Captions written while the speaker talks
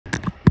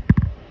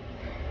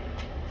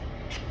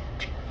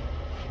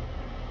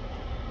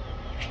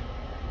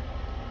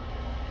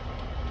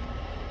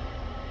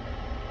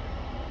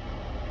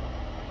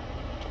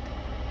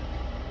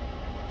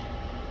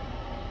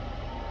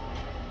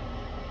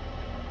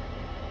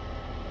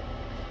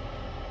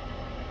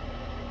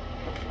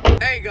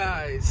Hey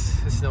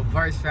guys, it's the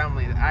Verse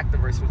family, the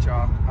ActDaVerse with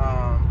y'all.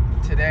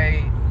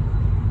 Today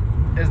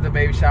is the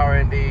baby shower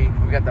indeed.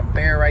 We got the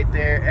bear right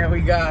there, and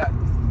we got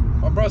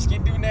my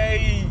broski Dune.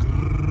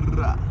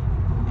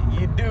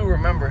 You do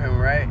remember him,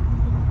 right?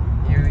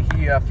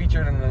 He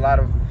featured in a lot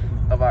of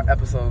our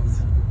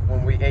episodes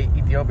when we ate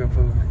Ethiopian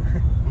food.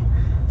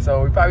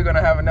 So we're probably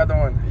gonna have another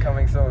one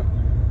coming soon.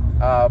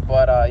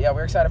 Yeah,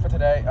 we're excited for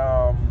today.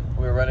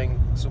 We're running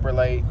super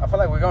late. I feel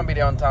like we're gonna be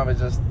there on time. It's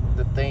just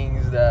the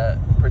things that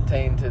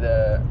pertain to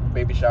the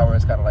baby shower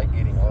is kind of like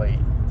getting late.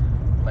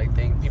 Like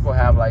people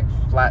have like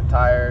flat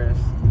tires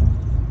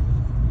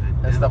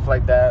and stuff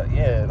like that.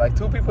 Yeah, like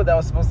 2 people that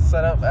was supposed to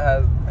set up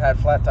had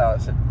flat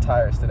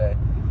tires today.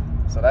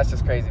 So that's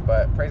just crazy.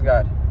 But praise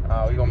God,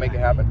 we're gonna make it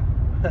happen.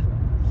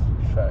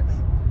 Facts.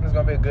 It's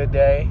gonna be a good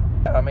day.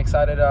 I'm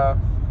excited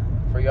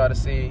for y'all to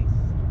see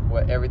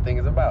what everything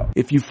is about.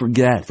 If you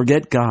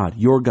forget God,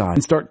 your God,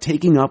 and start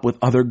taking up with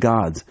other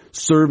gods,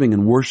 serving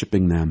and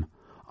worshiping them,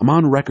 I'm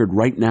on record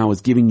right now as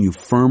giving you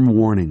firm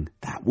warning.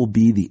 That will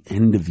be the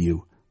end of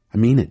you. I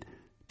mean it.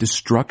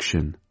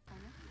 Destruction.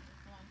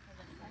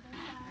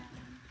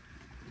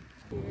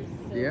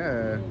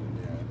 Yeah,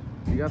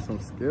 you got some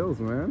skills,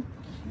 man.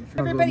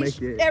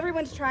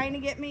 Everyone's trying to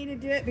get me to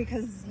do it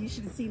because you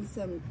should have seen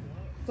some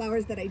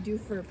flowers that I do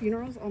for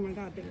funerals. Oh my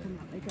God, they come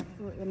out like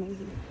absolutely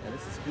amazing. Yeah,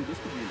 this could be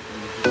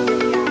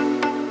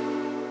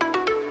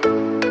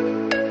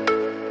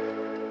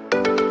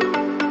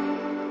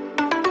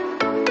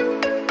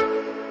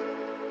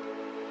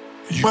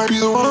You might be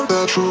the one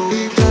that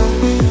truly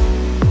got me.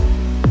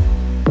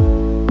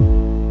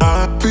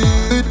 I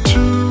feel it too.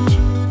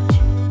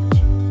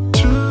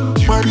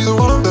 You might be the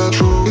one that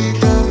truly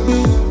got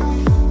me.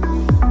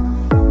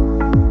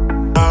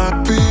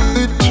 I feel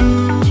it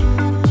too.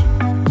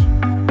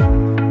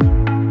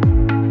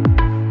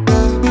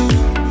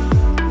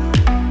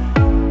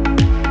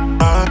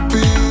 I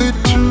feel it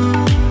too.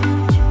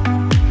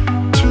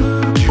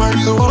 You might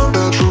be the one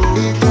that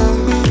truly got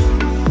me.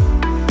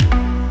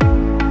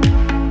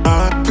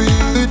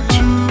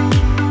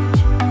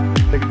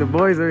 The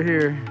boys are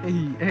here.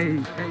 Hey.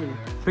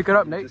 Pick it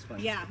up, Nate.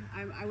 Yeah,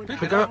 I would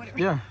Pick it up.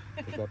 Yeah.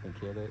 pick up and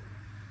kill it.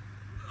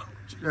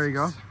 There you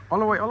go. All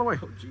the way.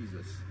 Oh,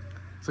 Jesus.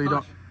 So you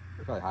don't.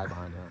 You'll probably hide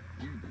behind that.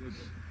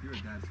 You're a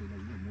dad, so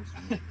you're more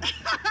sweet.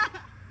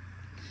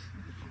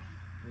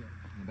 In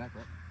the back,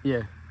 right?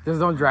 Yeah. Just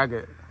don't drag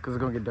it, because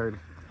it's going to get dirty.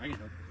 I can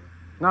help.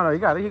 No, you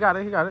got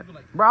it.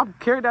 Bro, I'll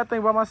carry that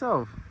thing by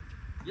myself.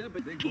 Yeah,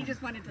 but he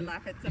just wanted to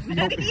laugh at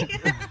somebody.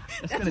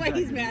 That's why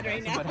he's mad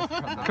right now.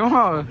 Come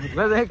on.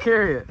 Let Nate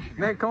carry it.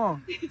 Nate, come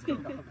on. You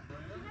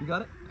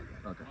got it?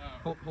 Okay.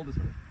 Hold this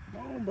one.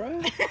 Come on,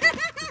 bro.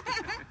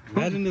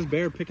 Imagine this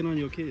bear picking on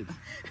your kids.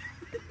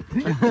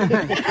 Get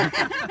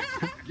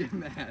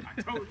mad.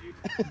 I told you.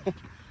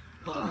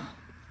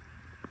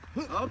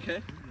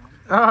 Okay.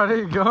 Oh, there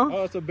you go.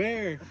 Oh, it's a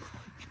bear.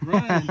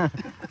 Run.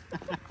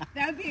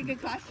 That would be a good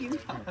costume.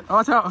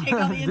 Watch out. Take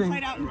all the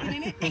inside out and get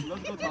in it.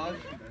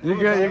 You're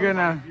good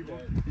now.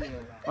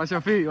 Watch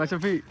your feet. Bro,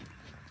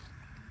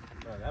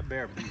 that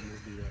bear please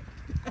do that.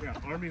 We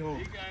got army hole.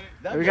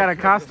 We got a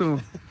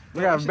costume.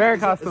 We got a bear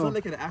costume.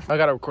 I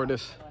gotta record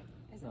this.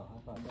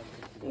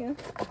 Yeah.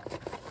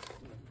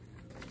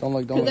 Don't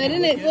look. Because I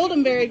didn't hold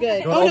them very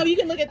good. Oh, no, you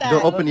can look at that.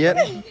 They're open yet?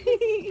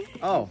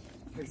 Oh.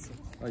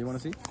 Oh, you want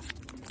to see?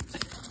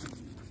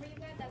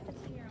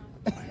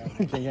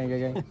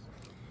 Gang.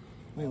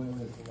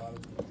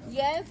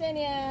 Yes,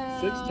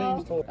 Danielle. 6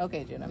 teams total.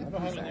 Okay, Jen, I'm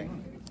sorry.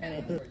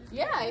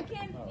 Yeah, you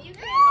can. So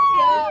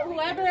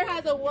whoever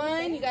has a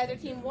 1, you guys are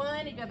team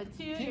 1. If you have a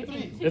 2, you're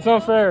team 2. It's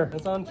unfair.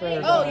 It's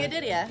unfair. Oh, you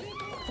did, yeah.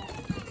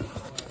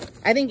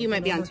 I think you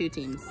might be on 2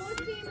 teams. Who's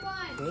team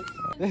 1?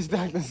 Let's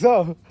stack this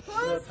up. You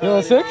know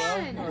what 6?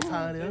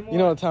 You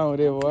know what time it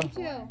is, boy.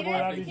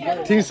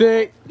 2. Team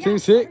 6. Team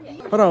 6.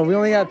 Hold on, we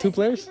only got 2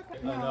 players?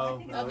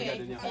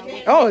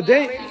 Okay. Oh,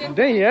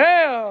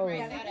 Danielle.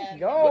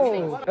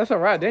 Go. That's all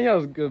right.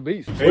 Danielle's a good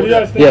beast. What do you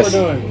guys think we're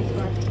doing?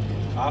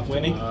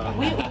 Winning?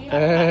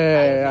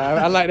 Hey,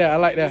 I like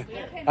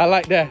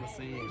that.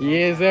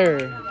 Yes,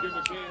 sir.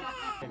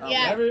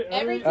 Yeah.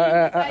 Every team.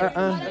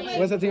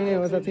 What's that team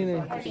name?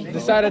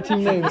 Decide a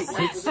team name.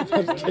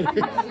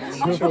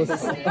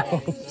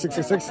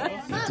 666.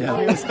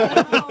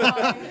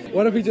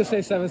 What if we just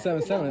say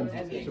 777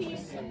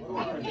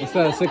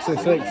 instead of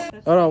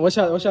 666? Hold on. What's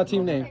your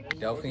team name?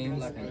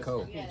 Delphines and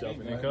Co.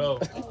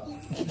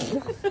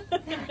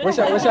 What's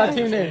your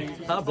team name?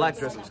 Black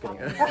dress, I'm just kidding.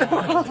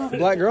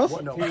 Black girls?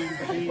 No.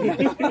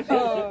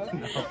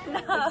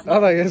 I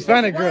like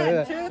Hispanic girl.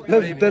 Yeah.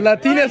 The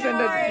Latinas and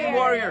the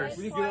Warriors.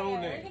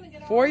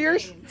 4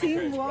 years?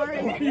 Team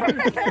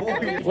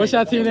Warriors. What's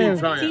your team name?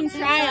 Team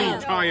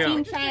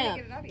Triumph.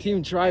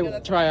 Team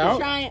Triumph. Tryout?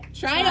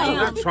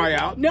 Tryout.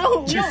 Tryout.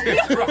 No. We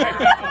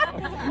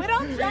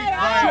don't try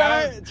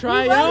out.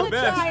 Tryout?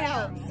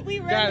 We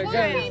run Got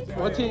it.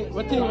 What team?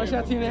 What's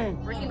your team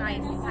name? We're team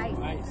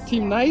Ice.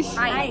 Team Nice?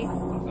 Ice.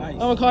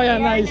 nice. I'm gonna call y'all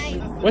nice.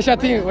 What's your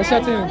team? What's your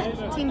team?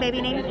 Team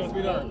baby name?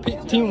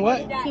 Team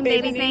what? Team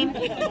baby's name?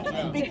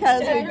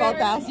 Because we both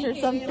asked her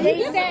something.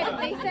 They said.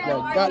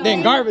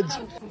 Goddamn garbage.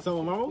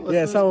 Someone Marvel?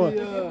 Yeah,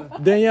 someone.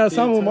 Danielle,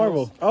 someone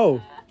Marvel.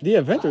 Oh, the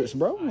Avengers,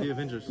 bro. The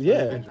Avengers.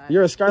 Yeah,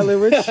 you're a Scarlet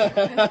Witch.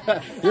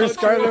 You're a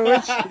Scarlet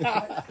Witch.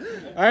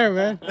 Iron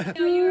Man.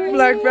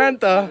 Black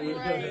Panther.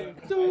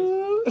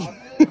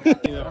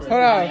 Hold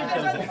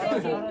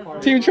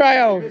on. Team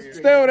Triumph.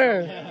 Stay over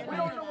there.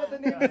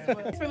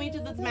 From each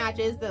of those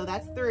matches, though,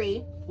 that's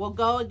 3. We'll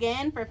go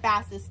again for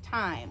fastest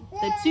time.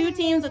 The 2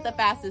 teams with the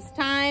fastest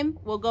time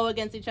will go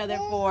against each other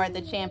for the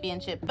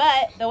championship.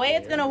 But the way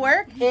it's gonna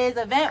work is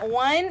event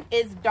 1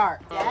 is dark.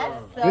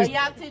 Yes. So you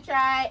have to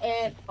try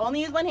and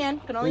only use one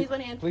hand. Can only use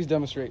one hand. Please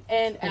demonstrate.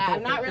 And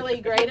I'm not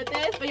really great at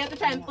this, but you have to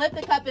try and flip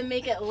the cup and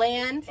make it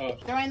land.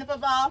 Throwing the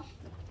football,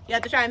 you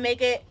have to try and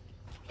make it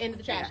into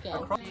the trash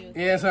can.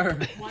 Yes, sir.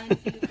 1, 2,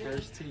 3,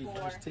 First tee, you know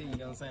what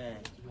I'm saying?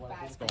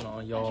 What's going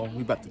on, y'all?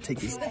 We about to take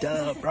this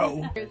dub,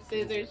 bro.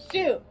 scissors,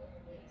 shoot.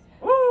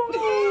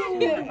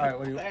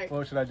 Alright,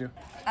 what should I do?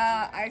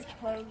 Eyes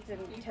closed and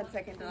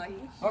 10-second delay.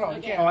 Hold on,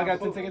 you can't. Oh, I got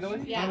 10 seconds delay?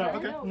 Yeah.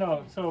 Okay.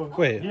 No, so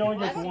Wait. he only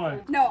gets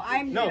 1. No,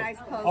 I'm doing eyes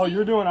closed. Oh,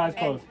 you're doing eyes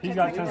closed. He's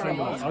got 10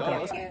 seconds.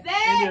 Okay. Set,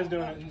 India's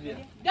doing it. India.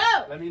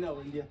 go. Let me know,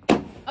 India.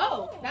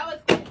 Oh, that was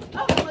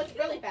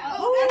really fast.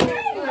 Oh,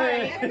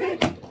 that's good.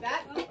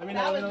 That Let me was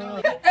know.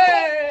 really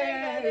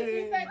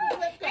Hey!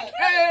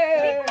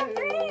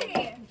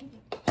 Hey!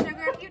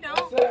 Sugar, if you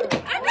don't.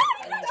 I'm not.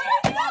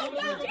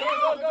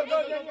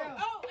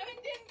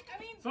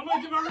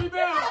 Somebody give a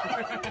rebound.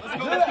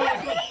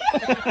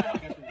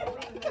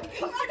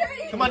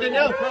 Come on,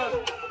 Danielle.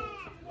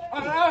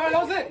 That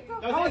was it.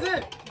 That was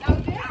it.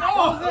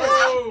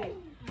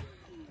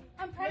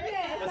 I'm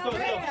pregnant. Let's go.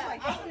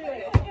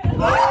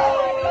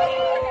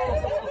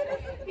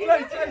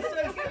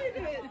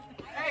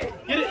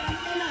 Get it.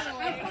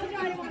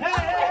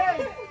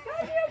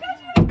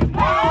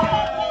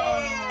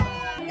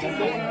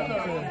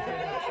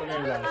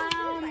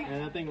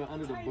 Man, that thing went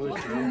under the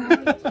bush.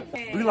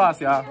 We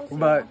lost, y'all.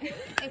 But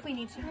If we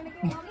need to.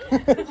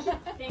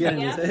 Get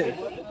in his head.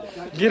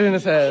 get in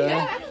his head,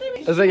 man.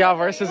 Is it y'all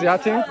versus y'all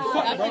team?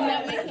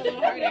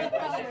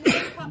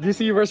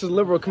 DC versus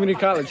Liberal Community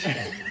College.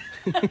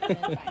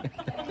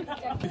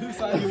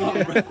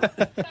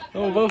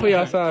 Oh, both of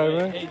y'all side,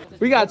 man.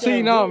 We got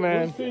team now,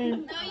 man.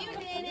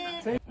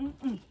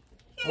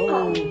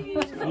 Oh, you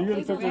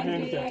gotta take your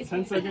handicap.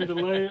 10-second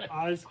delay,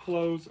 eyes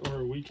closed,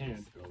 or we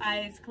can't.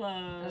 Eyes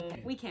closed.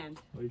 We can.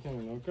 We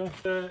can, okay.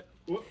 Set,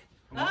 whoop.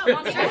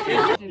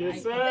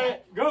 Get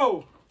set,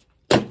 go!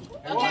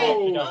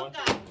 Whoa! You got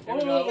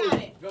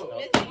it.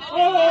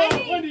 Oh,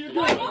 Wendy, you're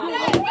good.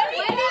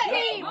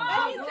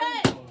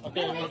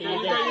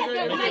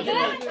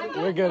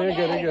 We're good, we're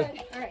good, we're good.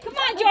 Come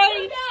on,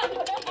 Jordy.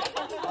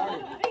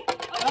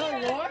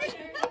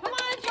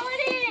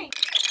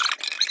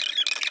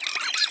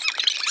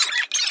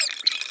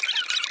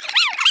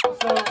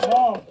 So,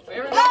 ball.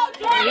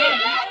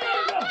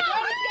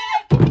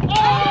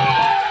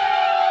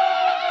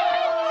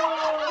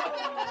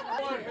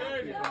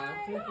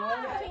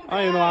 I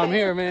don't even know I'm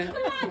here, man. Come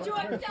on,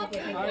 Jordan. I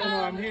don't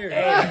know I'm here.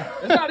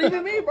 It's not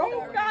even me,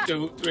 bro.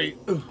 2, 3.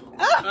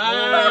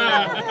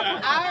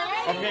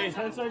 Okay,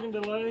 10-second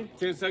delay.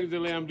 10 seconds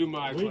delay, I'm doing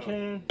my eye We close.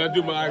 can. I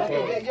do my eye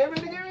close.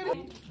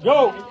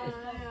 Go!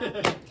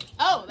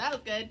 Oh, that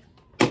was good.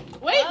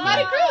 Wait, let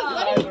it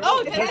cruise.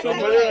 Oh, that's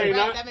delay, right.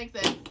 not- That makes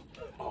sense.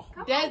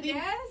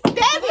 Desi.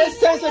 It's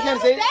 10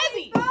 seconds, see?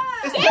 Desi.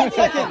 It's 10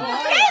 seconds.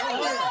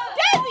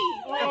 Desi.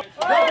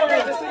 Stay over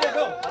there, stay over there.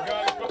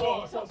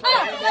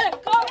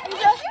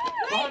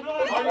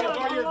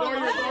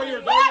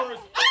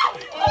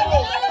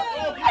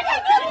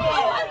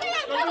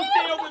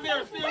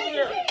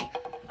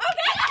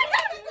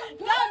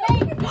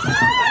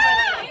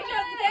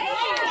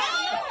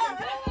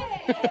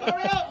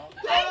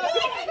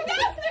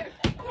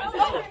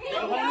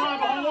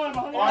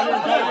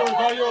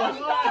 All yours.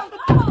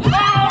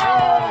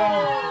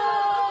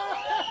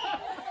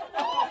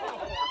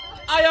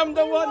 I am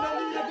the one.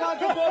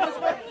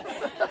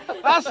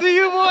 I see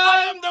you, boy.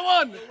 I am the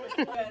one.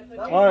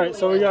 All right,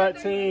 so we got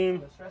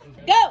team.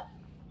 Go.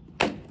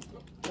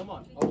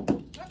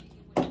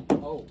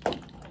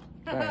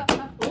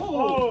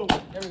 Oh,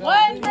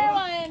 1 for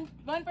 1.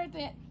 1 for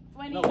 10.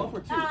 20. No, 1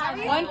 for 2.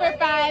 1 for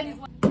 5.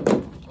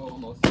 Oh,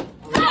 almost. Hey,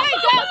 go,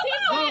 keep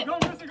go, it. go,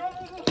 Mister, go,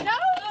 Mister. No.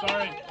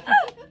 Sorry.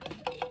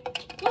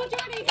 Go,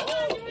 Jordy. Come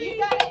on, Jordy. You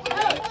got it. Go.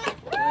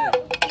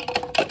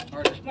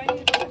 Harder.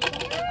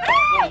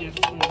 Yes. Go,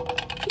 Jordy.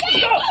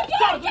 Go.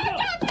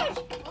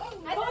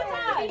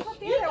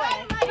 You got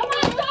it. Come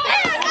on, go.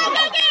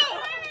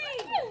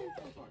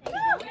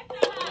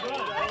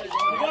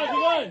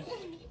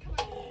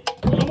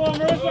 Come on,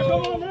 Marissa,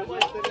 come on,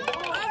 Marissa.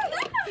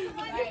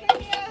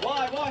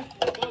 Why? Go,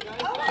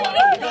 guys.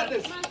 You got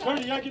this.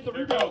 Jordan, you gotta get the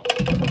rebound.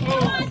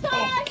 Come on,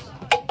 Tosh.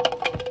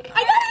 I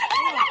got it.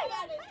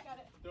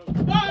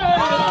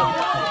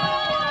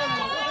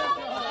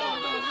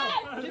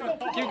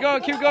 Keep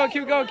going, keep going,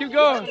 keep going, keep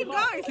going. Keep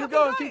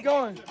going, keep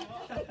going.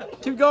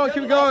 Keep going,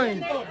 keep going.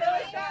 Don't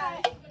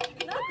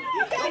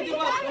give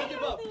up, don't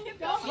give up.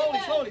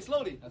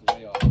 Slowly. That's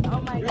way off.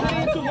 Oh my You're God.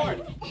 hitting too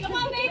hard. Come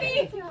on,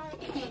 baby.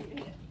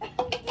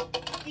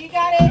 You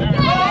got it.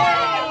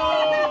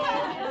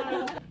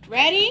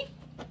 Ready,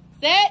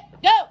 set,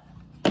 go.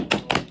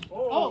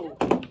 Oh,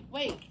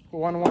 wait.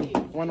 1-1.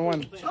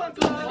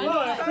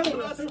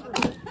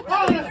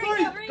 Oh, that's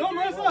three. Don't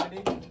mess up.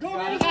 You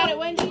got it,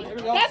 Wendy.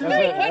 That's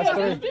three. That's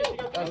three.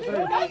 That's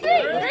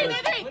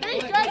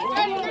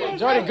three.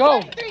 Jordy,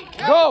 go.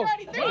 Go.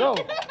 Go.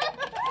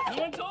 No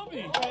one told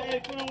me.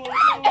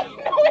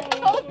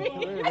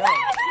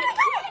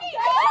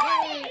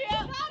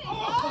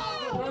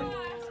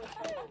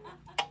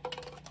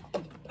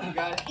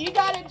 You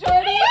got it,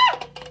 Jordy.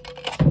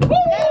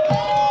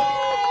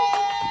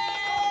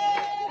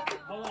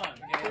 Hold on.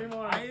 3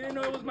 more. I didn't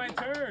know it was my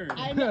turn.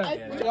 I know.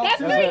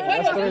 That's three.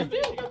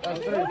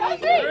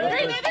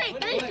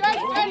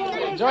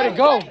 Three. Jordy,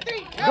 go.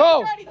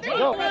 Go.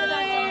 Go.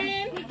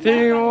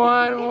 Team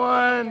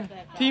 1-1.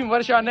 Team,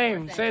 what is your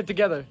name? Say it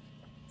together.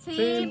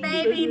 Team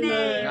baby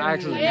name.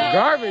 Actually,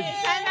 garbage.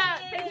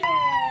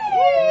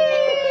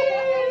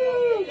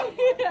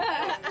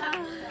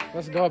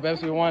 Let's go,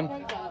 Babs. We won.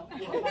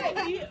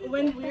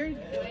 When we're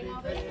doing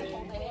all this.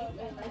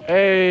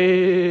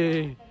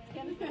 Hey,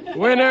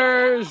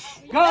 winners.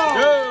 Go.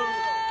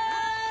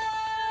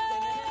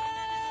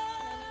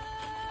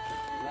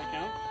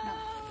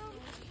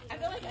 I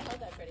feel like I held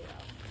that pretty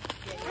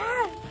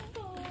well.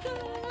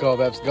 Go,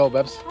 Babs. Go,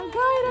 Babs. I'm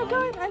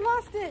going. I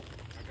lost it.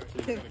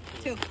 Two.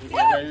 Okay,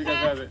 you guys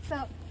have it.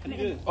 So,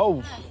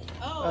 Oh,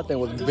 that thing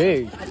was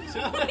big. I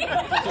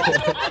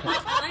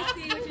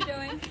see what you're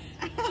doing.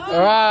 All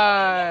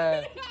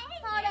right.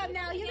 Hold up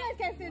now. You guys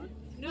can sit.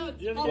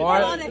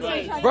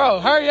 What? Bro,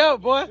 hurry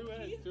up, boy.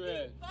 Two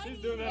heads. She's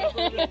doing that for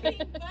me.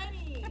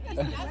 I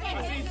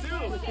see two.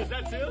 Is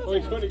that two? Oh,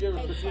 you're going to give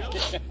her two?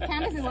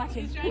 Candace is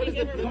watching. What is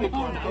the flipping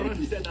part? I don't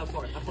understand that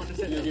part. I don't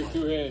understand You that give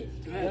 2 heads.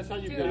 That's how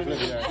you Yeah, get flip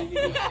it. it out.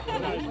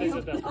 They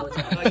said that part.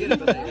 part. I get it,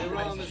 but they're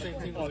all on the same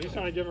team. Oh, he's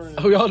trying to give her an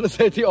Are we all the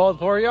same team, all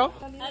 4 of y'all?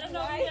 I don't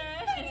know either.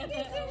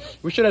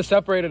 We should have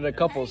separated the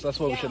couples. That's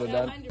what we should have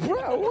done.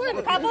 Bro,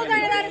 what? Couples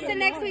aren't allowed to sit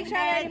next to each other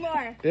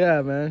anymore.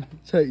 Yeah, man.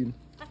 Cheating.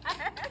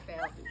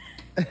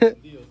 Pass it.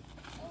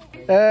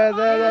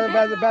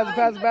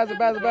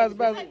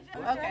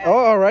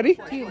 Oh, already?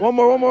 One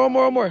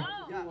more.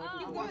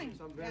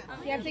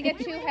 You have to get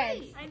 2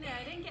 heads.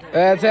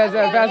 Pass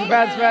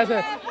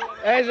it.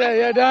 Hey,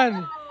 you're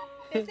done.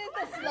 This is the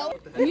slow.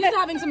 I'm used to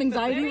having some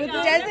anxiety with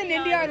this. Jez and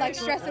Indy are like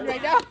stressing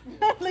right now.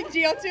 Like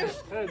Gio too.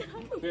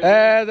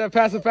 Pass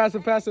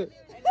it.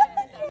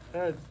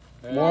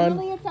 One.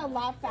 Normally it's a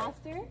lot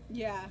faster.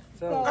 Yeah.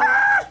 So,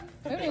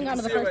 We haven't even gotten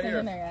to the first thing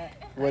in there yet.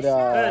 with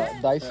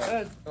dice.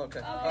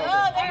 Okay.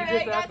 Oh, there it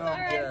is.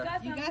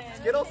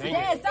 Get off.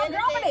 Yes, stop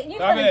dropping it. You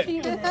Stop gotta it.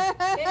 keep it.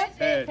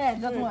 Head.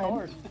 Heads, that's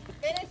one.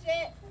 Finish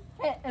it.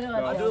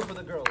 I'll do it for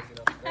the girls, you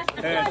know.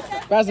 Head.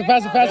 Pass it.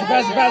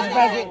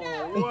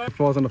 It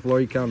falls on the floor,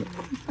 you count it.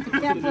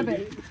 Yeah, flip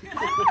it.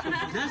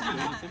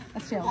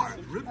 That's chill. I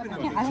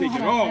don't know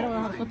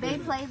how to flip They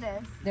play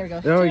this. There we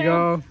go. There we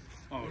go.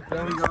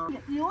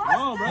 You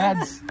lost.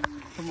 Heads.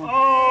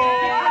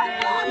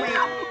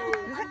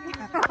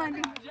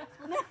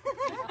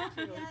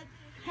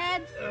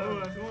 Heads.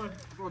 That's one.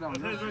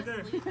 Heads right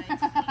there.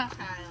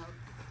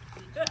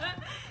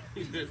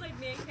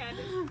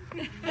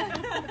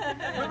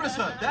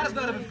 Marissa, that is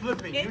not even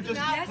flipping. You're just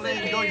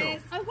playing yo-yo.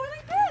 I'm going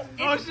like this.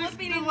 Oh, she's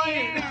still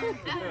laying. Is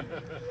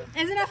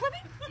it not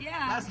flipping?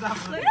 Yeah. That's not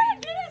flipping.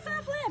 Yeah, it's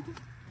not flip.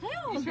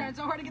 Hell. He's trying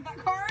so hard to get that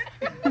card.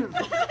 You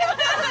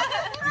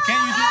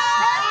can't use Wait.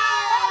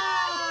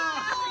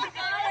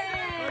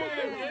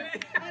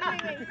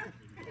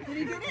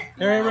 it.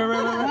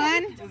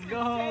 One. Let's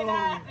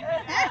go.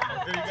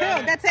 2.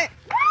 That's it.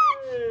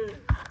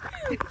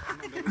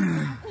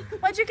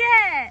 What'd you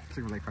get?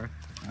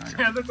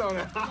 Yeah, that's on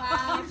it.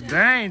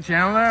 Dang,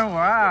 Chandler.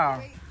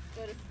 Wow.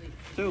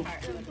 Two.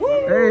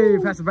 Hey,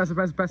 pass it.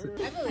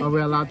 Are we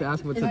allowed to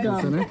ask what's in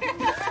the center?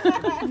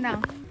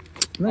 No.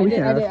 No, we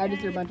can't. I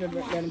just threw a bunch of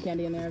random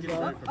candy in there as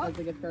well as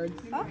the gift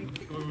cards.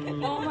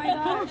 Oh my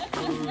gosh.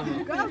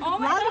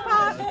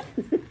 Lollipop.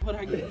 What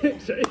I get?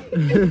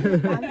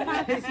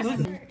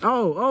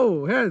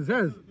 Oh, heads.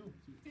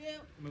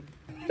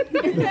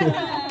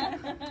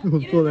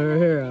 Pull her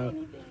hair out.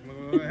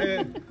 Go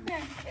ahead.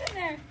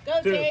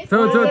 Go, Chase.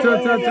 Two.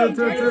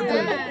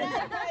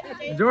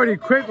 Jordy,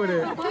 quick with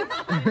it.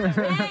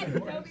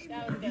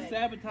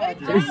 Sabotage.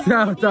 He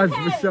sabotaged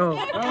for sure.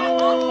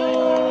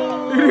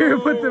 He didn't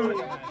even put them.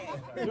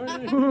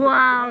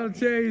 Wow,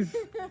 Chase.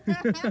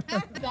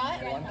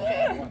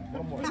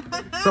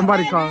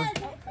 Somebody called.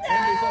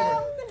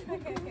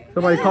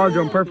 Somebody called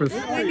you on purpose.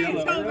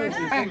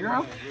 Hey,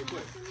 girl.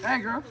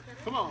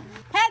 Come on.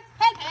 Heads.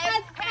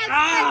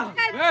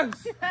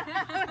 Heads.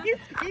 He's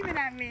screaming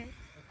at me.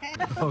 I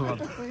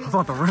was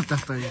about to rip that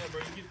thing.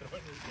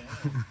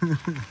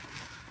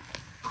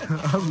 I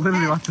was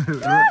literally about to rip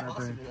that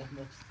thing.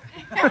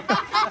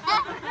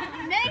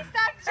 Nate,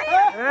 stop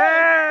cheating.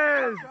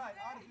 Yes!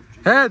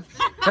 Heads.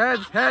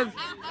 Heads. Heads.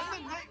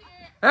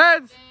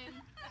 Heads.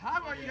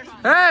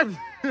 Heads.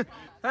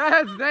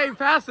 Heads. Dave,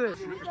 pass it.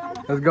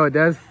 Let's go,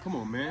 Des. Come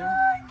on, man.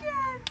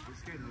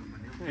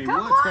 Hey,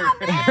 Come what's on,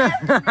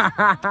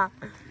 that?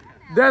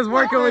 Des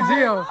working with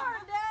Gio.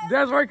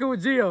 Des working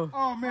with Gio.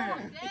 Oh,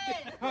 man.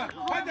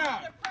 Cut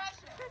down.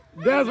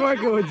 Des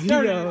working with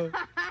Gio.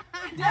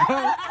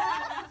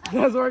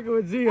 Des working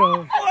with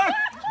Gio. What?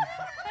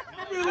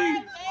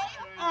 Really?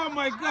 Oh,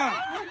 my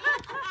God.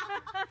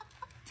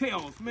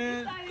 Tails,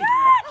 man.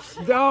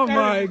 Oh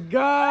my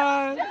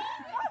God.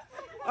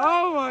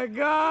 Oh my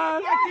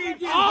God.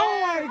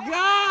 Oh my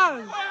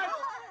God.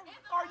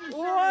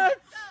 What?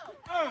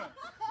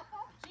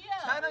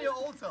 China, your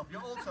old self.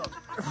 Your old self.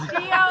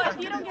 Gio, if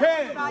you don't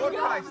get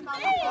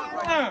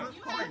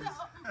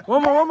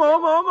One more.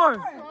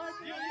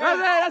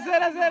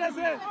 That's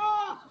it.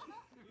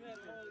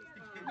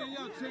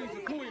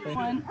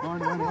 One.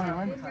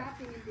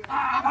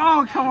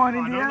 Oh, come on,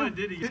 India.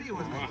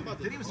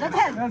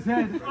 That's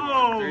head.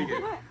 Oh.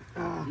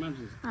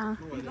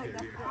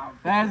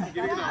 Heads.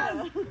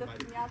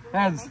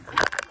 Heads.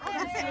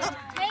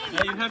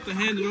 Hey, you have to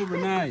hand it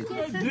overnight. I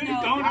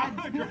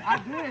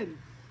did.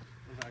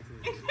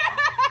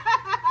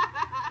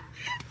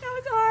 That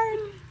was hard.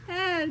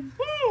 Heads.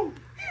 Woo.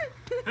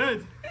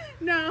 Heads.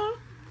 No.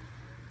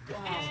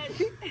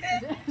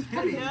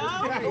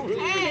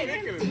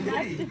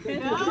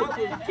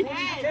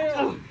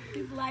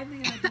 He's lively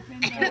in a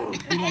defender.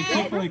 You like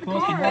hopefully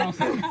close to house.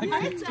 No!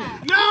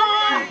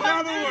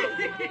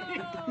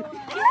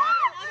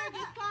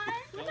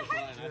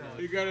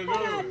 You got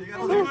another one.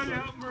 Somebody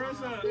help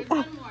Marissa.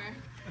 One more.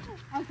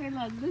 Okay,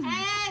 look. This is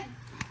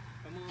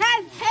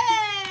Heads.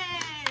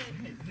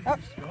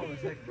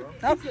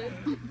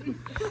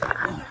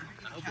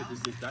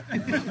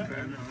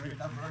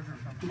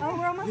 Oh,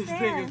 we're almost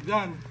there. It's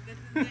done.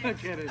 Look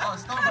at it.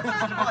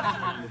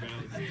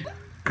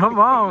 Come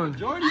on.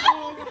 Jordan,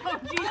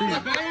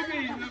 the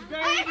baby.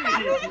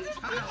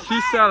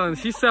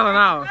 She's selling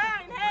out.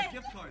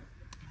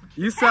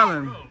 You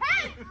selling.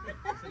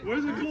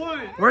 Where's the coin?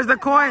 Where's the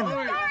coin?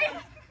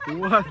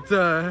 What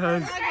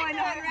the heck?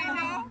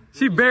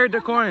 She buried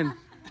the coin.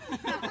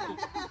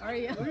 Are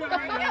you?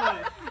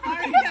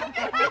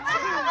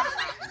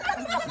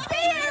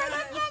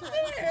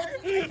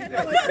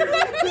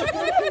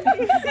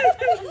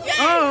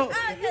 Oh,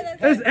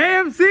 it's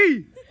AMC.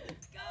 You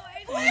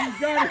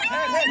got it.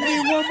 You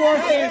need one more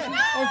fish.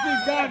 Oh, she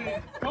got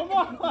it. Come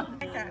on.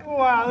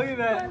 Wow, look at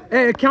that.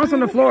 Hey, it counts on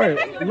the floor.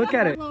 Look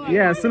at it.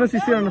 Yeah, as soon as you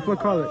see it on the floor,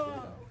 call it.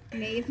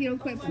 Nate, if you don't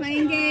quit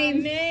playing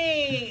games.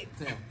 Nate.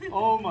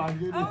 Oh, my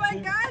goodness. Oh my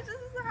gosh, this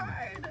is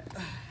hard.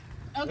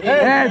 Okay.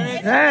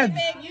 Heads.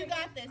 Babe, you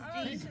got this, G.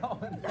 Oh,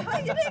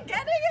 you didn't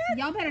get it yet?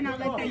 Y'all better not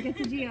let that get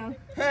to Gio.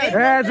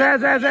 Heads.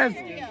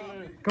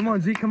 Come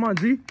on, G.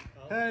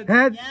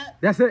 Heads.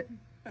 That's it.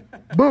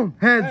 Boom.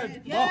 Heads.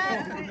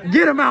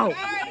 Get him out.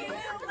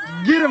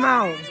 Get him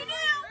out.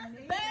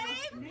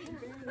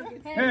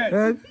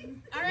 Heads.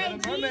 All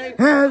right, G. Heads.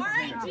 All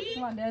right, G.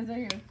 Come on, Des, right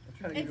here.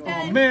 It's Oh,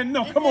 done. man,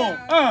 no, come on.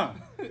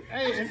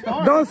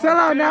 Don't sell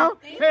out now.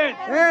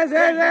 Heads.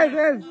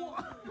 Heads.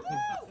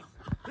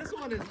 This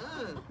one is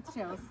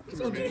Chills. it's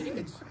on the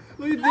edge.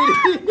 Look at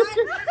this.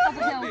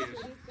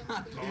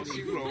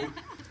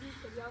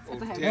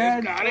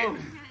 Heads. Got it.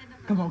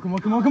 Come on.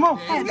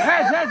 Heads. Got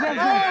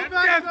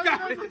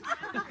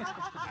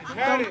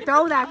it. Don't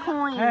throw that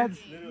coin. Heads.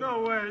 No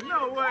way.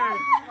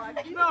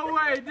 No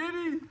way, did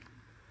he?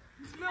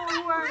 No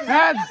way.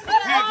 Heads.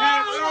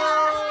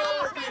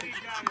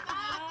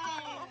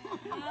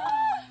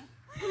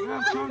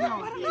 Come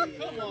on.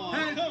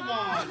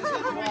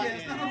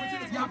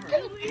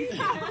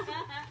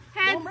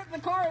 Heads. Rip the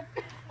card.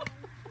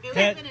 It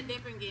was in a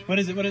different game. What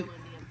is it? What is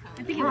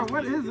Bro,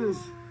 what is this?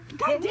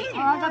 God dang Oh,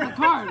 I got the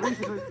card.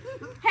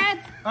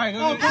 Heads. All right,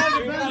 go.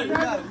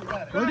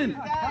 Where did?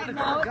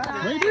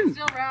 Where did?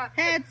 Still wrapped.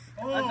 Heads.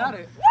 I got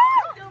it.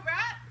 Still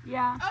rap?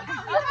 Yeah. Oh, no, you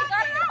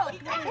got it out. He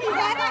got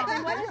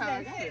it. What is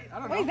this?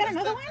 Wait, is that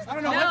another one? I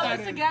don't know No, what it that was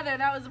is. together.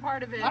 That was a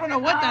part of it. I don't know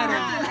what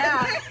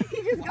that is.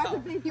 He just got the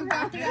thing. You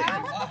got it.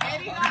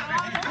 Eddie got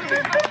all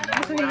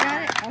That's what you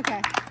got it?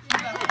 Okay.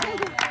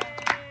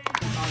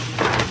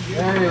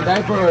 Hey,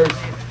 diapers.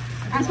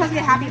 I'm supposed to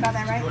get happy about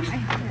that, right?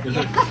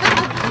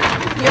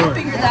 You'll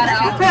figure that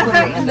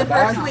out in the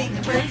first week.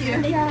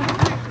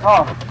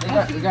 Oh,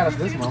 you got us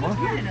this, mama.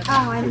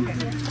 Oh, I didn't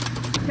see it.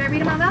 Should I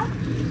read them out loud?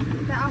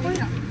 Is that awkward?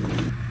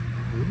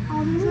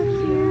 Oh, these are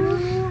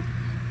cute.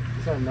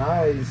 These are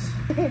nice.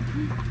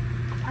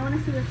 I want to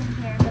see what's in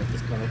here.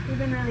 We've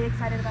been really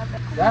excited about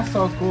this. That's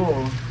so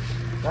cool.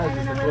 That And is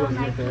then just a the little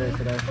coolest gift there is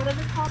Nike. today. What is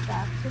it called,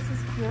 though? This is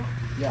cute.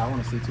 Yeah, I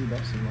want to see two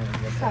Pepsi.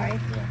 Sorry.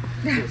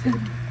 Yeah.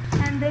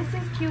 And this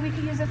is cute. We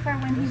could use it for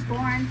when he's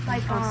born,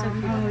 like the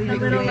yeah.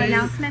 little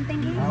announcement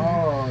thingy.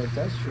 Oh,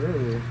 that's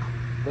true.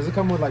 Does it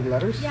come with like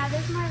letters Yeah,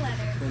 there's my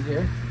letters. in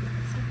here?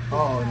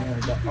 Oh, no.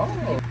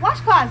 Oh.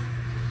 Washcloths.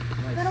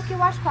 Nice. Little cute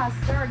washcloths.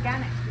 They're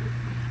organic.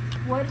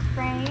 Wood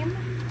frame.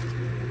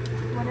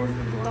 What is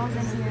what goes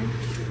in here?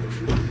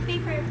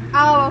 Paper.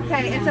 Oh,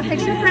 okay. It's a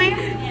picture frame?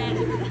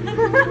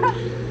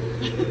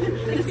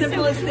 The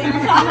simplest thing. Who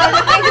is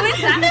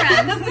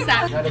that from? Who's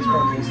that? That is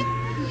from this.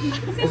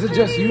 Is it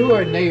just you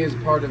or Nay is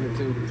part of it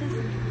too?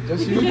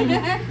 Just you?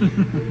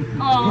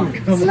 Oh,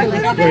 Look,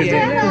 little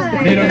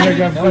bandana. They don't make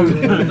up food.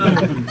 you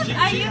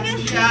can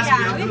say,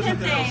 yeah, we can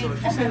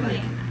say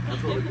something.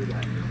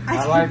 I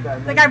like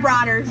that. Like I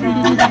brought her.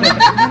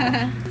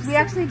 We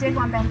actually did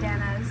want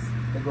bandanas.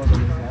 It goes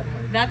on the side.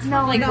 That's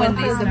No, like when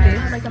they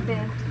start. like a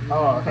bib.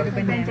 Oh, okay. Like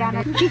a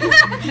bandana.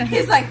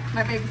 He's like,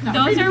 my baby's not.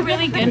 Those are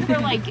really good for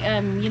like,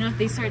 you know, if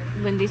they start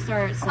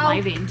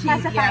saliving.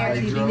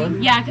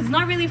 Pacifiers. Yeah, because it's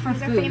not really for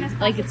These are food. famous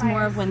Like it's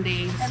more of pacifiers. when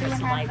they start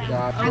Everyone has saliving.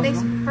 them. Are they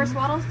for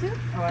swaddles too?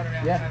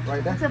 Yeah,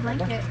 right there. It's a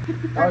blanket.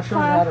 I'll show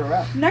you how to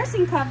wrap.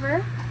 Nursing cover.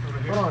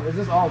 Hold on, is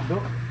this all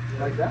built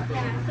like that?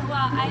 Yeah, so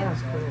well,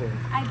 That's cool.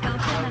 I built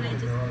them and I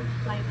just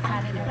like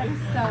added it.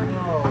 So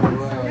Oh,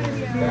 wow.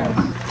 Yes.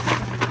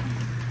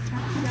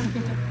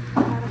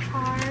 got a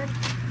card.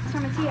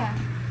 From a Tia.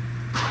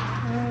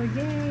 Oh,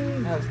 yay.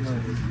 That's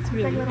nice. It's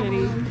really Like pretty.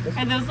 little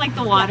And those like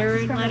the water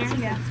From a letters. Tia.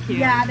 That's cute.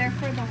 Yeah, they're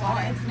for the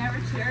water. It's never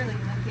too early.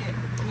 Look at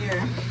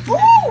here.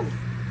 Woo!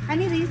 I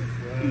need these.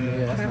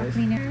 Yeah, that's nice.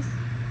 Cleaners.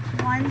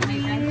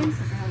 Onesies.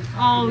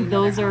 Oh,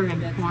 those are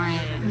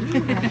important.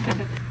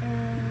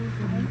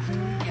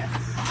 Yes.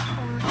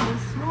 A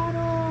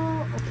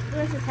swaddle. Ooh,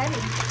 this is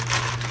heavy.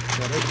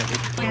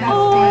 Yeah.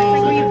 Oh.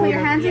 Like where you put your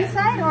hands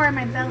inside, or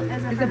my belly?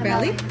 Is it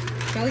belly?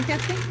 Belly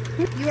testing?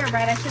 You were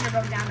right. I should have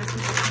wrote down this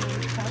piece of paper.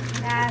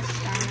 Gosh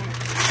darn it.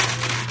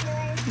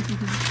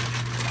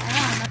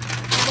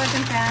 It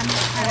wasn't them.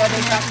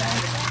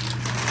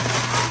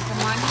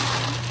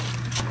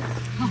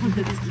 Oh,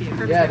 that's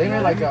cute. Yeah, they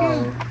made like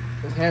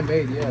it's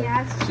handmade. Yeah,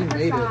 Yeah, it's she super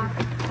made soft.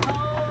 it.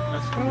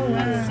 Oh,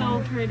 that's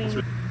so pretty.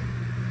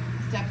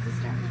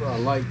 Stepsister. That's what I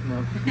like.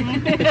 No,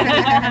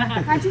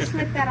 How'd you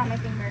slip that on my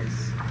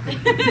fingers?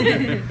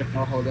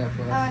 I'll hold that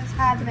for Oh, us. it's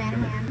the man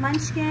hand.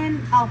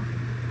 Munchkin. Oh,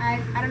 I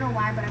don't know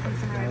why, but I put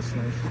some red. That's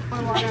nice.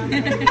 Pour water on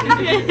it.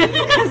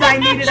 Because I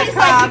needed a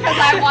cup. Because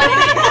I wanted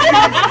it.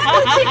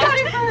 She got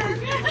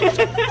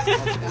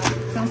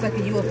it Sounds like a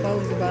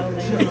UFO is about to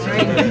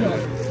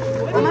land.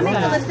 I'm gonna make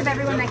a list of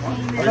everyone that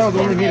came. I thought it was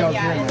only me that was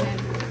Yeah, doing and that.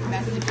 then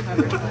message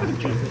whoever.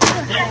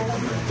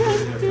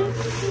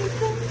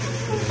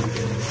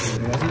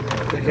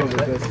 It goes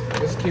with this.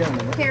 This is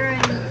Kieran. Kara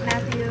and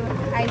Matthew,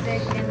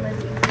 Isaac, and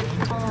Lizzie.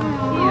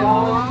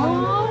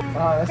 Oh,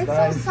 that's It's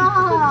nice. so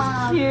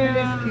soft.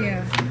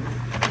 Yeah.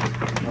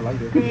 I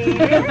like it.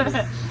 Biggs.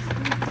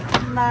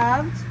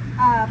 Loved.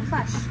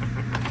 Plush.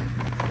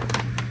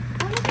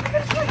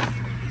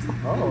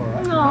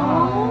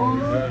 Oh,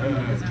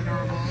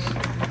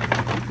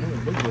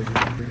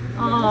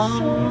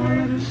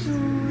 that's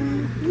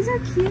These are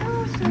cute,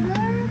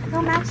 sugar.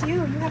 They'll match you.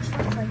 You have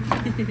shorts like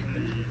that.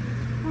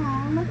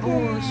 Oh, look at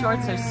Oh, it.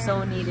 shorts are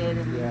so needed.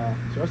 Yeah,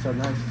 shorts are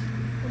nice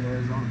when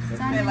they're on.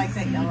 Sun I like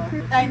that yellow.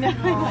 secret. I know. I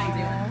Oh, like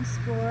it.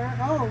 Spore.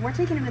 Oh, we're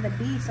taking him to the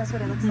beach. That's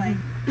what it looks like.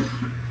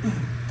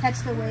 Catch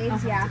the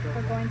waves. Yeah,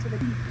 we're going to the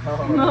beach.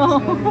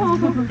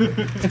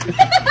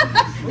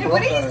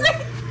 What did you say?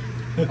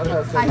 I thought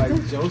it said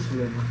like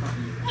Jocelyn.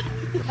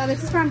 Oh,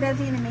 this is from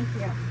Desi and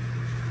Amikio.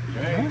 Oh,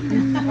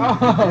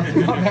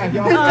 my bad,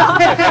 y'all.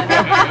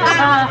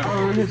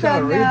 We're trying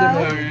to read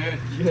them.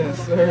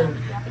 Yes, sir.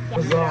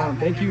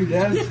 Thank you,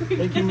 Des.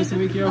 Thank you, Mr.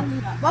 Mikio.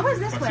 What was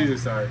this one?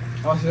 Sorry.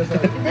 Oh, she's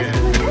sorry. This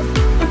one was this?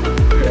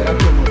 Yeah,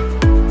 that's good one.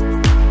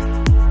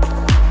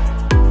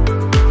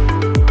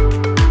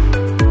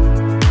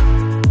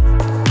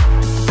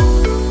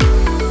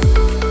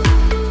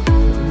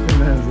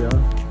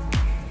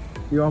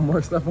 You want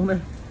more stuff on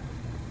there?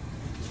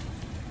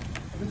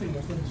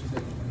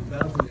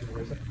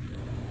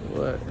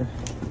 What?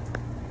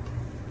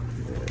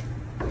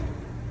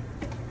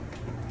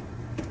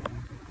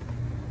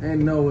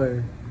 Ain't no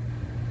way.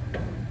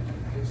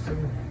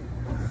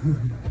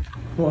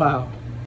 Wow.